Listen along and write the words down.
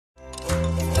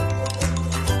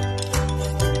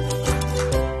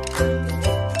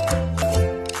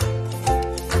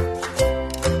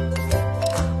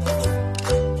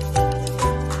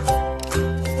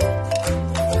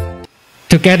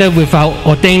together with our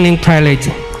ordaining prelate,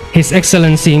 His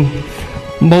Excellency,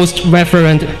 Most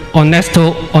Reverend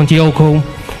Ernesto Antioco,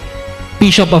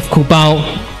 Bishop of Cubao,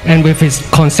 and with his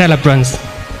concelebrants,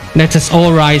 let us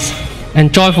all rise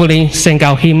and joyfully sing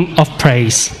our hymn of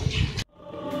praise.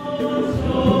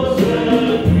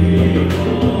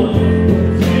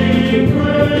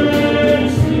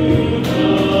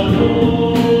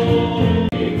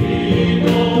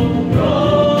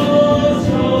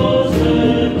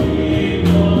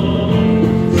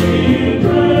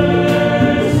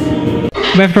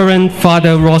 Reverend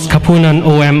Father Ross Kapunan,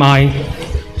 OMI,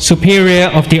 Superior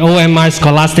of the OMI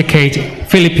Scholasticate,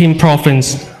 Philippine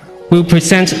Province, will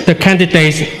present the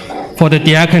candidates for the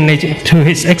diaconate to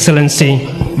His Excellency,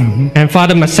 and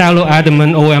Father Marcelo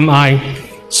Adaman, OMI,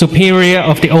 Superior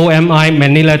of the OMI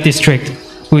Manille District,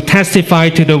 will testify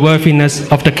to the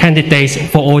worthiness of the candidates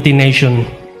for ordination.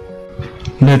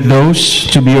 Let those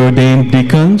to be ordained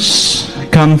deacons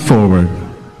come forward.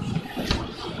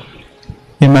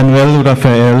 Emmanuel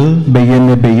Rafael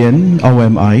Beyen,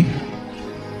 OMI.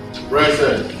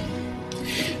 Present.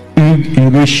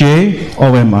 Hugues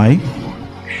OMI.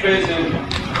 Present.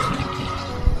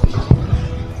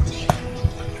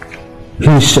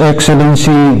 His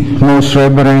Excellency, Most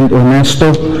Reverend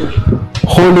Ernesto,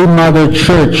 Holy Mother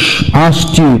Church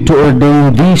asked you to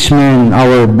ordain these men,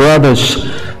 our brothers,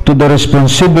 to the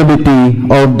responsibility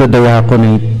of the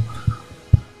diaconate.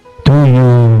 Do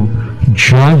you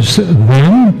judge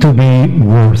them to be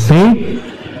worthy?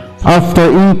 After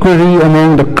inquiry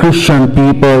among the Christian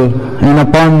people and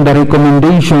upon the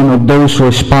recommendation of those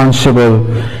responsible,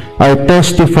 I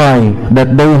testify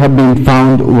that they have been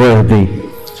found worthy.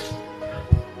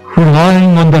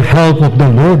 Relying on the help of the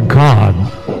Lord God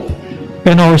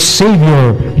and our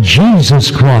Savior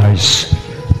Jesus Christ,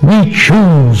 we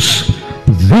choose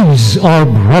these our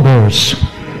brothers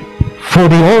for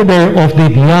the order of the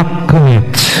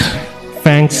diaconate.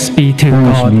 Thanks be to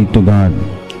Thanks God. be to God.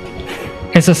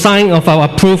 As a sign of our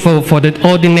approval for the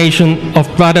ordination of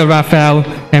Brother Raphael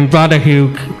and Brother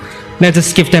Hugh, let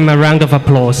us give them a round of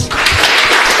applause.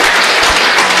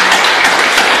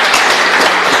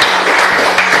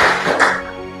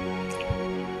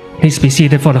 Please be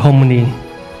seated for the homily.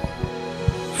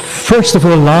 First of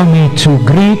all, allow me to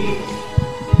greet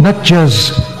not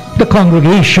just the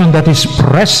congregation that is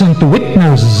present to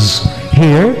witness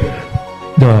here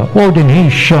the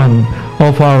ordination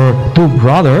of our two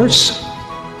brothers,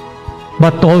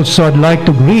 but also I'd like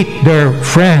to greet their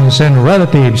friends and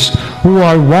relatives who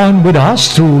are one with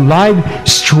us through live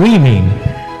streaming,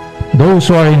 those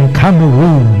who are in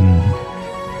Cameroon.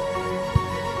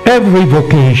 Every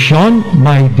vocation,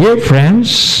 my dear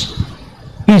friends,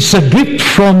 is a gift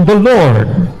from the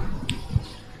Lord.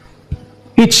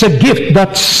 It's a gift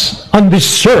that's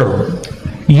undeserved,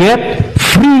 yet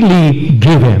freely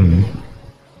given,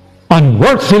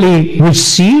 unworthily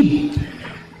received,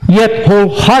 yet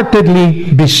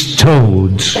wholeheartedly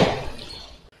bestowed.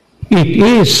 It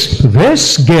is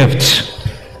this gift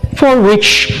for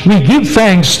which we give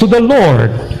thanks to the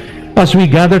Lord as we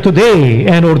gather today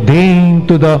and ordain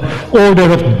to the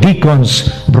order of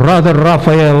deacons, Brother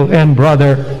Raphael and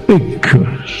Brother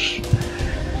Quelques.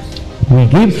 We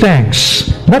give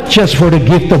thanks not just for the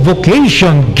gift of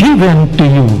vocation given to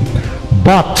you,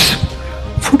 but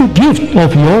for the gift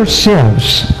of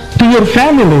yourselves, to your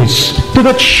families, to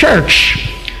the church,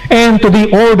 and to the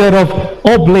order of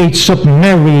Oblates of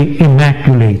Mary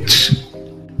Immaculate.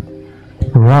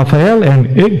 Raphael and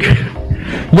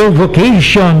Quelques, your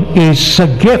vocation is a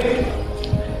gift,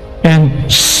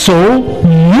 and so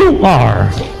you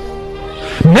are.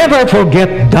 Never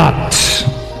forget that.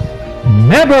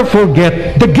 Never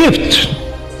forget the gift,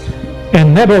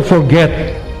 and never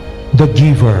forget the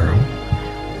giver,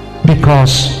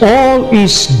 because all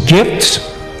is gift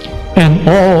and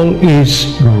all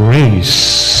is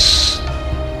grace.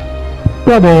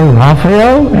 Brother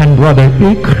Raphael and Brother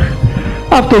Quelques,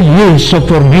 after years of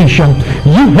formation,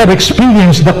 you have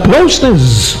experienced the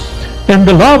closeness and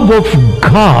the love of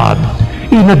God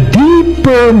in a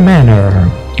deeper manner.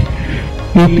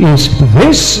 It is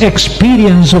this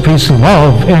experience of His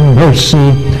love and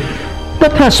mercy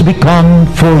that has become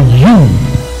for you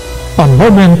a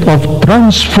moment of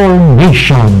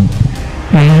transformation,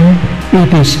 and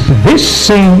it is this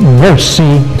same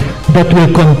mercy that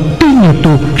will continue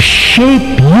to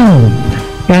shape you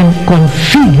and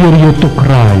configure you to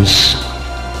Christ.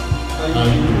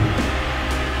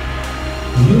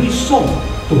 You resolve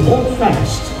to hold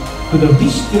fast to the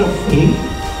mystery of faith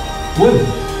with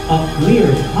a clear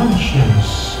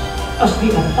conscience, as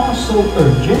the apostle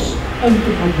urges, and to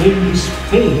proclaim his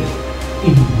faith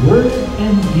in word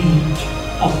and deed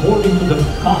according to the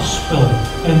gospel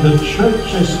and the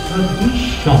church's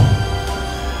tradition.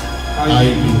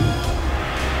 I do.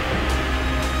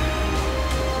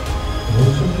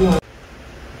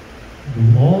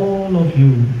 Do all of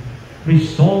you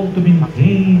resolve to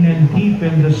maintain and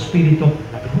deepen the spirit of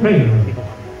prayer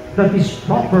that is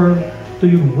proper to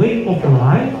your way of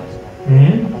life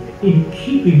and in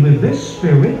keeping with this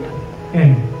spirit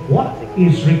and what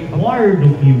is required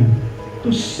of you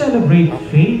to celebrate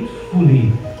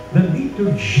faithfully the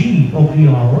liturgy of the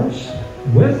hours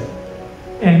with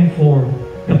and for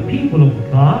the people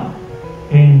of God,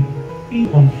 and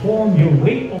conform your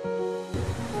way of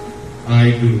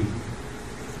I do.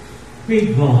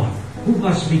 May God, who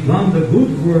has begun the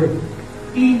good work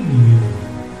in you,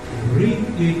 bring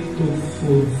it to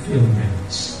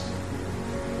fulfillment.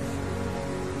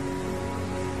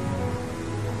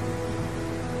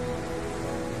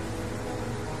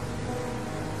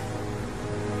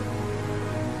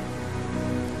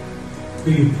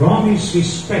 Do you promise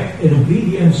respect and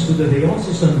obedience to the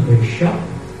diocesan bishop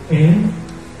and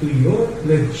to your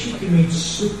legitimate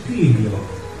superior?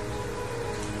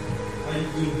 I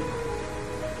do.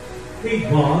 May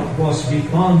God, who has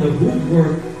begun the good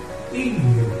work in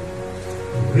you,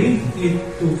 bring it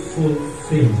to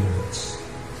fulfillment.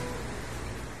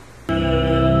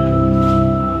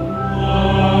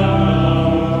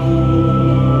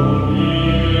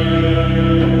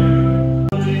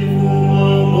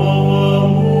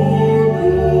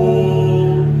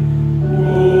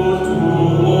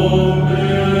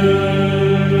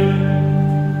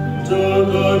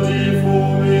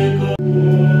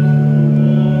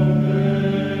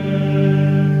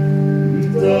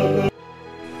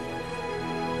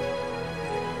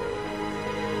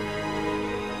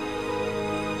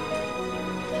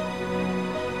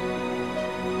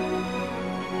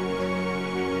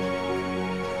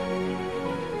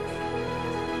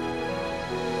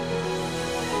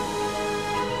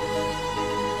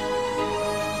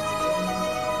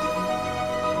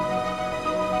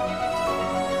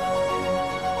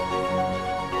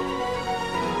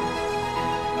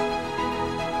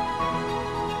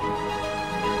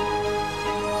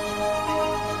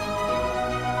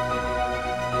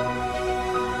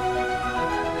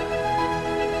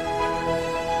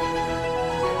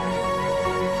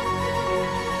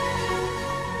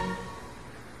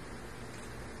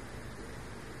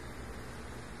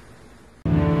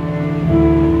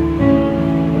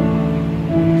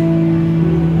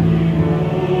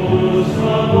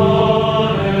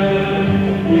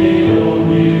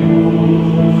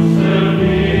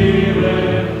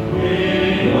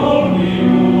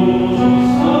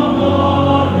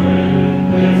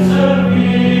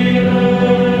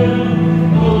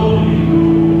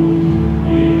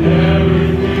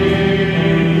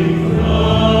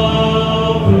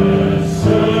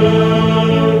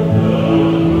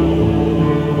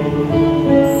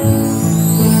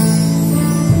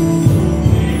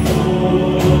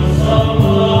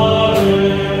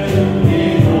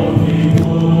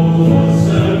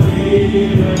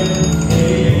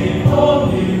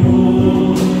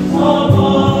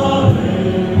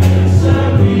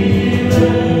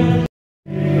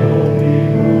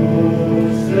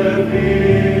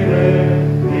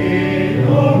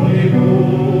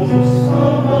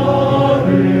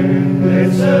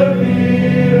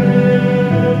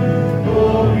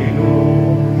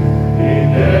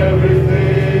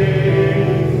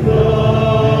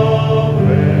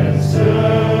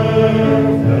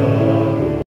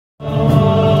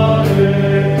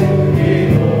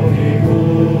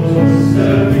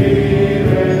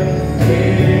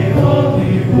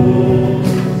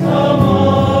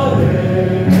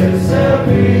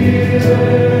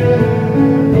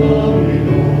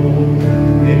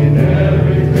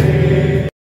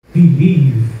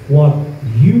 Believe what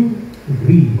you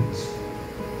read.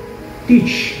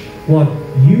 Teach what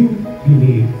you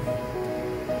believe.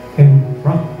 And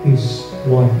practice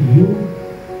what you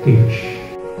teach.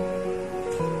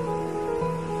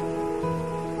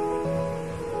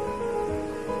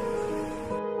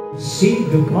 See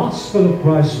the gospel of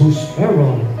Christ, whose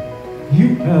herald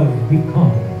you have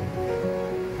become.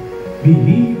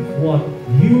 Believe what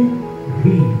you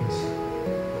read.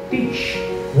 Teach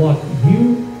what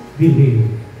you believe,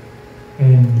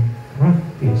 and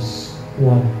practice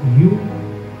what you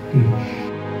teach.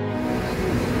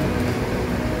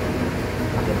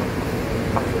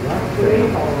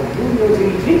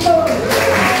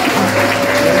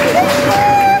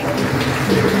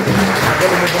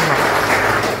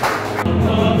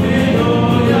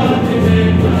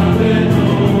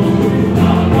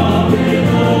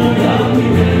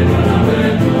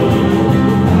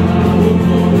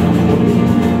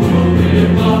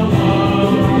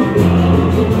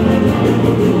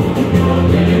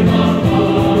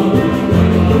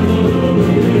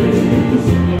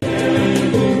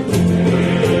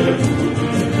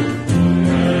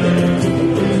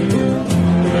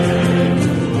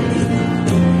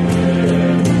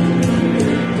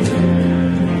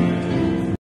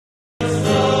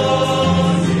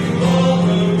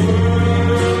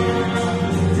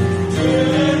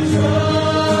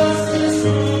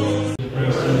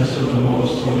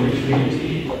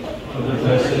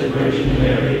 Blessed Virgin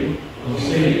Mary, of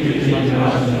Saint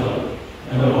Diaconale,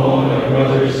 and of all my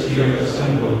brothers here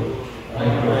assembled,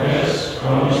 I profess,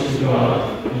 promise to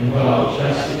God, in vow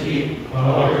chastity,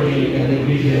 poverty, and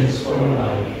obedience for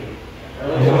life.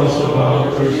 I also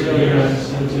vow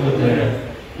perseverance until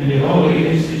death, in the holy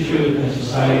institute and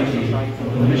society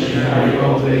of the missionary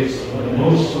oblates of the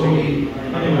Most Holy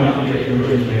and Immaculate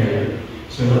Virgin Mary,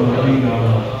 so help me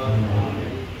God. Amen.